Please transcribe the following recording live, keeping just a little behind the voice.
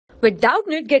With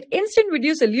Doubtnut, get instant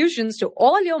video solutions to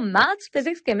all your maths,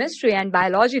 physics, chemistry, and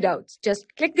biology doubts. Just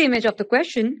click the image of the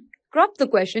question, crop the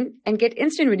question, and get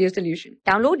instant video solution.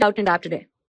 Download Doubtnut app today.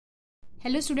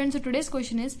 Hello students, so today's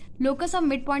question is locus of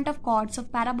midpoint of chords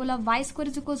of parabola y square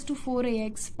is equals to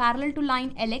 4ax parallel to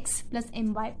line lx plus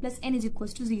my plus n is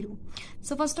equals to 0.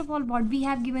 So first of all, what we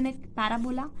have given a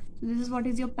parabola. So this is what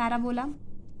is your parabola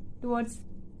towards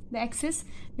the axis,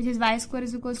 which is y square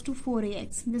is equals to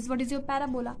 4ax. This is what is your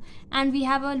parabola, and we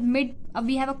have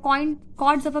a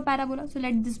chords of a parabola. So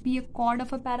let this be a chord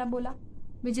of a parabola,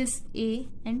 which is a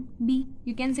and b.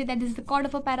 You can say that this is the chord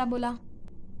of a parabola.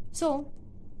 So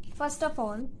first of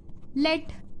all,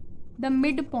 let the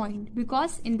midpoint,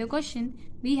 because in the question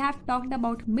we have talked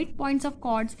about midpoints of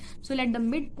chords, so let the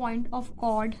midpoint of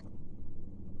chord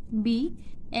be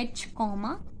h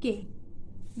comma k.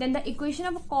 Then the equation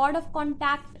of a chord of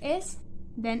contact is,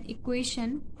 then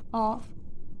equation of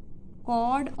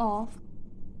chord of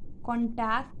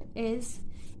contact is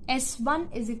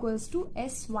S1 is equals to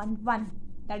S11.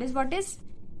 That is what is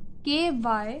ky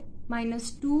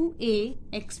minus 2a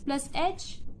x plus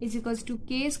h is equals to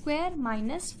k square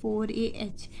minus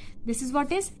 4ah. This is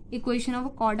what is equation of a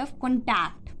chord of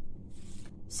contact.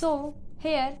 So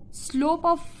here slope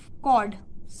of chord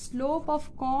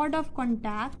of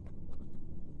contact.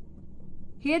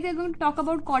 Here they are going to talk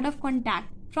about chord of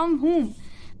contact. From whom?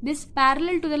 This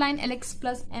parallel to the line lx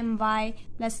plus my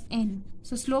plus n.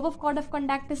 So slope of chord of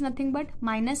contact is nothing but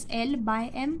minus l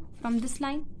by m from this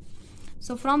line.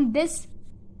 So from this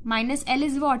minus l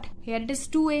is what? Here it is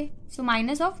 2a. So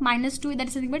minus of minus 2a, that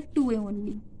is nothing but 2a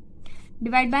only.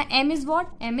 Divide by m is what?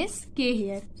 M is k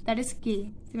here. So that is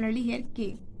k. Similarly here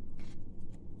k.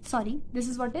 Sorry, this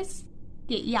is what is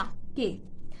k. Yeah, k.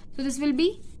 So this will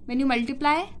be, when you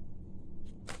multiply,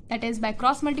 that is by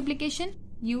cross multiplication,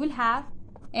 you will have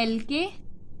lk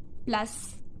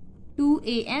plus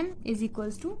 2am is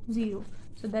equals to 0.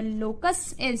 So the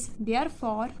locus is,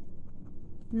 therefore,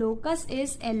 locus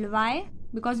is ly,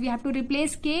 because we have to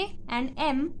replace k and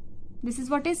m. This is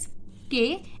what is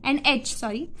k, and h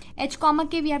comma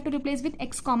k we have to replace with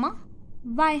x comma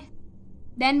y.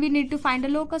 Then we need to find a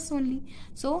locus only.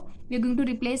 So we are going to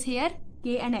replace here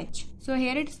k and h. So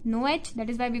here it's no h, that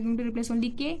is why we are going to replace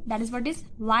only k. That is what is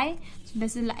y. So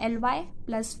this is ly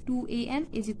plus 2am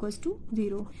is equals to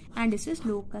 0, and this is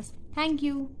locus. Thank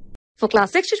you. For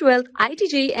class 6 to 12, IIT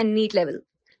JEE and NEET level.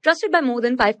 Trusted by more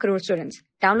than 5 crore students.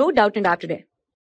 Download Doubtnut app today.